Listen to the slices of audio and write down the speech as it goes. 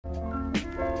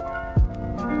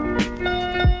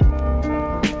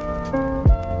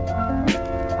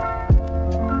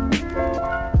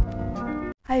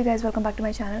you guys, welcome back to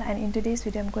my channel, and in today's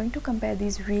video I'm going to compare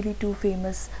these really two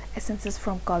famous essences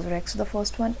from Cosrx. So the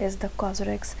first one is the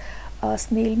Cosrx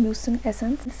Snail Mucin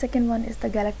essence. The second one is the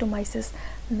Galactomyces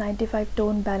 95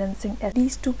 Tone Balancing essence.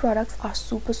 These two products are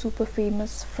super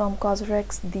famous from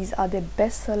Cosrx. These are their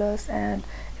best sellers and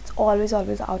it's always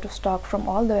out of stock from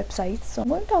all the websites. So I'm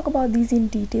going to talk about these in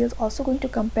details, also going to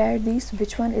compare these,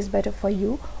 which one is better for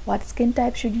you, what skin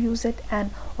type should use it,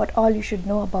 and what all you should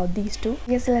know about these two.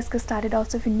 Yes, so let's get started.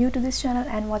 Also, if you're new to this channel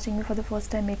and watching me for the first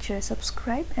time, make sure you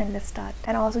subscribe and let's start.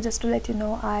 And also, just to let you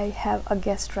know, I have a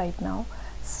guest right now,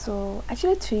 so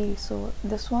actually three, so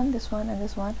this one and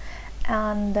this one,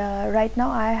 and right now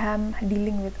I am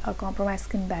dealing with a compromised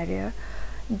skin barrier,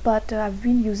 but I've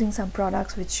been using some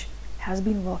products which has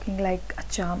been working like a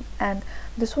charm, and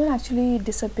this one actually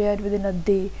disappeared within a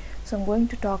day, so I'm going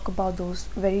to talk about those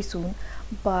very soon.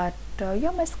 But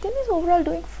yeah, my skin is overall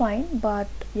doing fine, but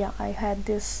yeah, I had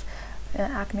this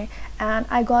acne, and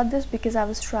I got this because I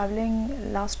was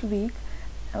traveling last week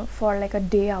for like a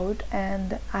day out,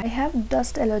 and I have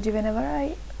dust allergy. Whenever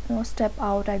I step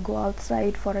out, I go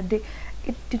outside for a day.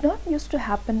 It did not used to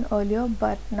happen earlier,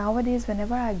 but nowadays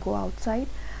whenever I go outside,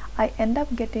 I end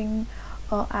up getting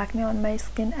acne on my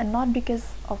skin, and not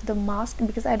because of the mask,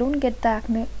 because I don't get the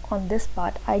acne on this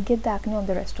part, I get the acne on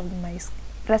the rest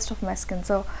of my skin.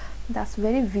 So that's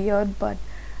very weird, but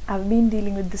I've been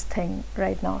dealing with this thing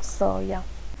right now. So yeah,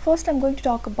 first I'm going to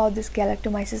talk about this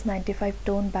Galactomyces 95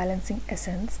 Tone Balancing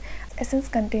Essence. Essence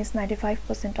contains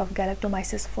 95% of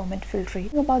Galactomyces ferment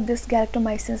filtrate. About this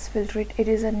Galactomyces filtrate, it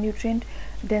is a nutrient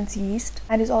dense yeast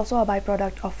and is also a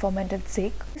byproduct of fermented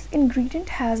sake. This ingredient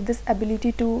has this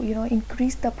ability to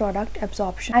increase the product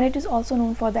absorption, and it is also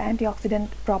known for the antioxidant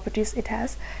properties it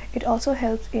has. It also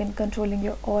helps in controlling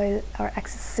your oil or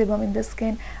excess sebum in the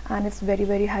skin, and it's very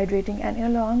hydrating, and in a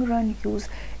long run use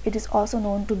it is also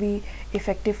known to be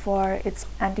effective for its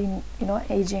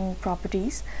anti-aging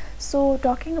properties. So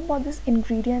talking about this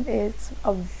ingredient, it's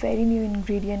a very new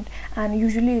ingredient, and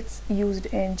usually it's used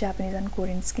in Japanese and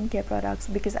Korean skincare products,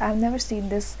 because I've never seen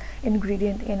this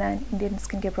ingredient in an Indian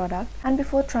skincare product. And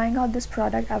before trying out this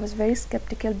product, I was very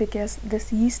skeptical because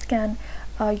this yeast can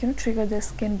trigger the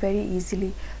skin very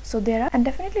easily. So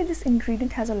definitely this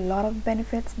ingredient has a lot of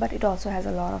benefits, but it also has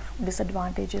a lot of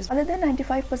disadvantages. Other than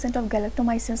 95% of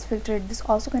Galactomyces filtrate, this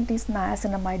also contains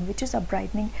niacinamide, which is a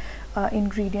brightening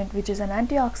ingredient, which is an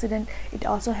antioxidant. It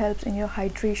also helps in your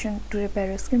hydration to repair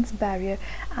your skin's barrier,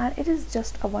 and it is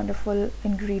just a wonderful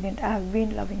ingredient. I have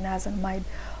been loving niacinamide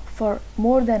for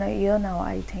more than a year now,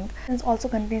 I think. It also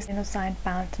contains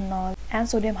cyanopanthenol and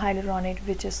sodium hyaluronate,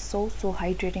 which is so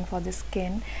hydrating for the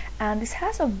skin. And this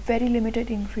has a very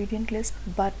limited ingredient list,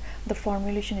 but the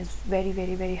formulation is very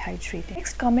hydrating.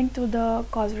 Next, coming to the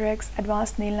Cosrx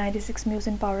Advanced Nail 96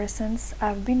 Mucin Power Essence.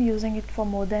 I've been using it for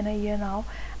more than a year now,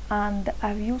 and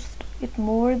I've used it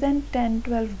more than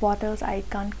 10-12 bottles. I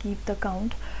can't keep the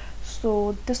count.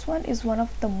 So this one is one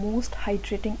of the most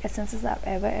hydrating essences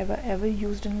I've ever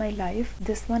used in my life.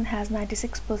 This one has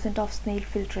 96% of snail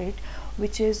filtrate,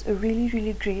 which is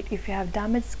really great if you have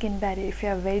damaged skin barrier, if you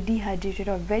have very dehydrated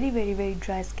or very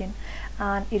dry skin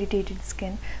and irritated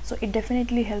skin. So it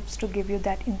definitely helps to give you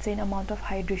that insane amount of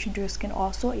hydration to your skin.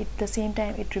 Also, at the same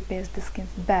time, it repairs the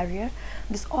skin's barrier.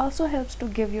 This also helps to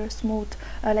give your smooth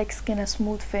skin a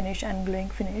smooth finish and glowing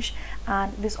finish.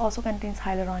 And this also contains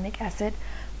hyaluronic acid,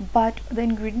 but the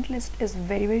ingredient list is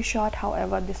very short.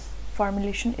 However, this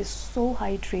formulation is so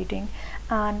hydrating,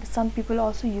 and some people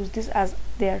also use this as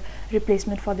their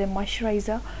replacement for their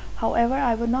moisturizer. However,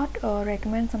 I would not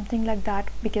recommend something like that,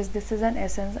 because this is an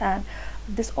essence, and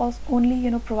this also only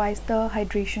provides the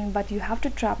hydration, but you have to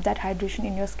trap that hydration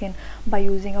in your skin by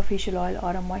using a facial oil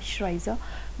or a moisturizer.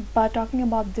 But talking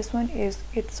about this one,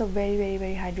 it's a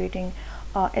very hydrating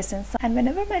essence. And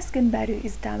whenever my skin barrier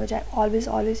is damaged, I always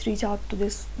reach out to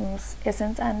this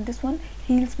essence, and this one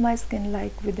heals my skin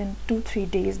like within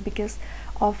 2-3 days because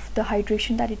of the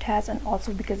hydration that it has, and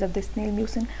also because of the snail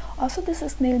mucin. Also, this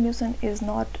snail mucin is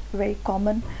not very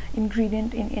common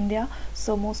ingredient in India,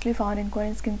 so mostly found in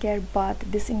Korean skincare, but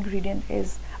this ingredient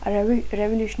is a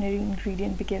revolutionary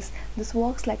ingredient because this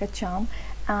works like a charm.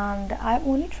 And I've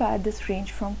only tried this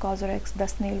range from Cosrx, the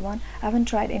snail one. I haven't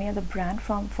tried any other brand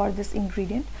for this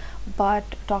ingredient, but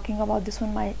talking about this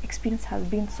one, my experience has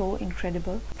been so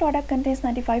incredible. The product contains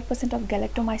 95% of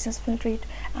Galactomyces filtrate,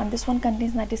 and this one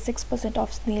contains 96%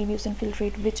 of snail mucin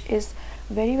filtrate, which is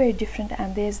very different,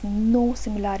 and there's no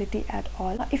similarity at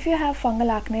all. If you have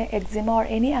fungal acne, eczema, or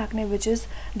any acne which is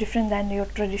different than your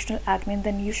traditional acne,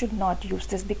 then you should not use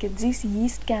this, because this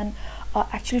yeast can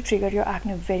actually trigger your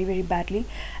acne very badly.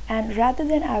 and rather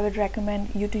than I would recommend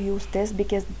you to use this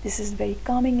because this is very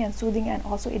calming and soothing, and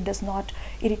also it does not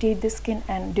irritate the skin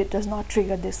and it does not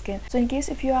trigger the skin. So in case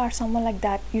if you are someone like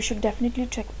that, you should definitely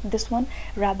check this one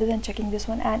rather than checking this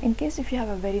one. And in case if you have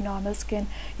a very normal skin,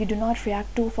 you do not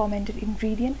react to fermented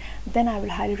ingredient, then I will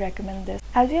highly recommend this.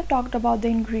 As we have talked about the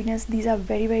ingredients, these are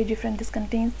very different. This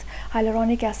contains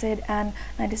hyaluronic acid and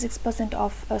 96%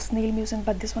 of snail mucin,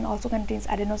 but this one also contains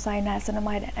adenosine,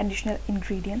 niacinamide and additional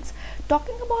ingredients.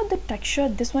 Talking about the texture,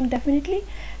 this one definitely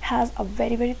has a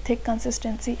very thick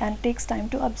consistency and takes time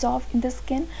to absorb in the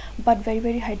skin, but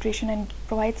very hydration and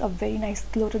provides a very nice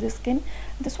glow to the skin.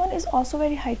 This one is also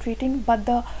very hydrating, but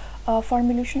the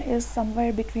formulation is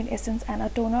somewhere between essence and a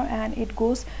toner, and it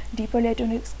goes deeper later in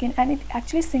the skin and it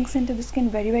actually sinks into the skin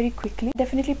very quickly.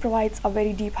 Definitely provides a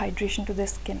very deep hydration to the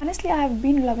skin. Honestly, I have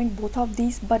been loving both of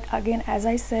these, but again, as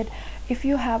I said, if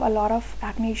you have a lot of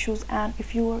acne issues and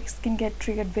if your skin get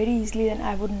triggered very easily, then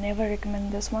I would never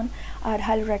recommend this one. I'd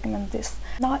highly recommend this.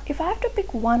 Now if I have to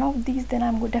pick one of these, then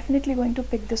I'm definitely going to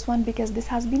pick this one because this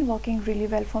has been working really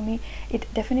well for me.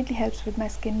 It definitely helps with my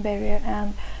skin barrier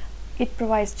and it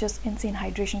provides just insane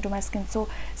hydration to my skin. So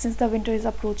since the winter is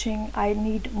approaching, I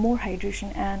need more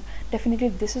hydration, and definitely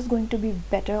this is going to be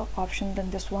better option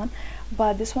than this one.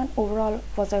 But this one overall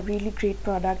was a really great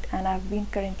product and I've been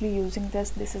currently using this.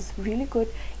 This is really good.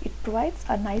 It provides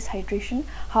a nice hydration.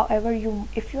 However,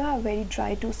 if you have very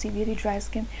dry to severely dry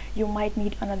skin, you might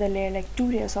need another layer, like 2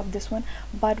 layers of this one,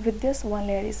 but with this 1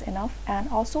 layer is enough. And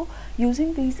also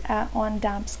using these on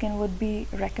damp skin would be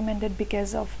recommended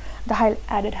because of the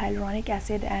added hyaluronic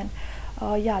acid and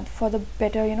yeah, for the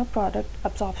better product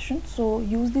absorption. So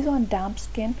use these on damp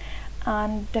skin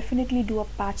and definitely do a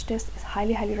patch test. Is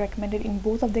highly recommended in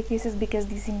both of the cases because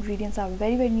these ingredients are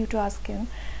very new to our skin.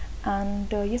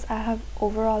 And yes, I have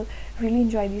overall really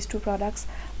enjoyed these two products,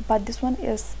 but this one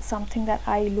is something that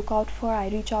I look out for, I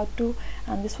reach out to,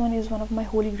 and this one is one of my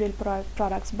holy grail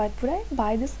products. But would I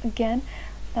buy this again?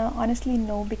 Honestly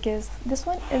no, because this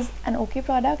one is an okay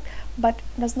product but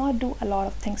does not do a lot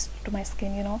of things to my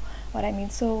skin, you know what I mean.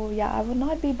 So yeah, I would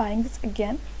not be buying this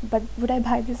again. But would I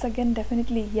buy this again?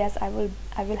 Definitely yes, I will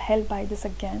hell buy this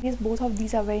again. Yes, both of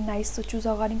these are very nice, so choose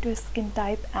according to your skin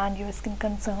type and your skin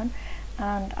concern,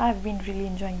 and I've been really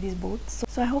enjoying these both.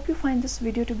 So I hope you find this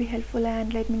video to be helpful,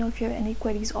 and let me know if you have any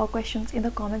queries or questions in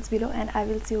the comments below, and I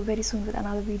will see you very soon with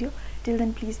another video. Till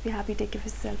then, please be happy, take care of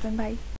yourself, and bye.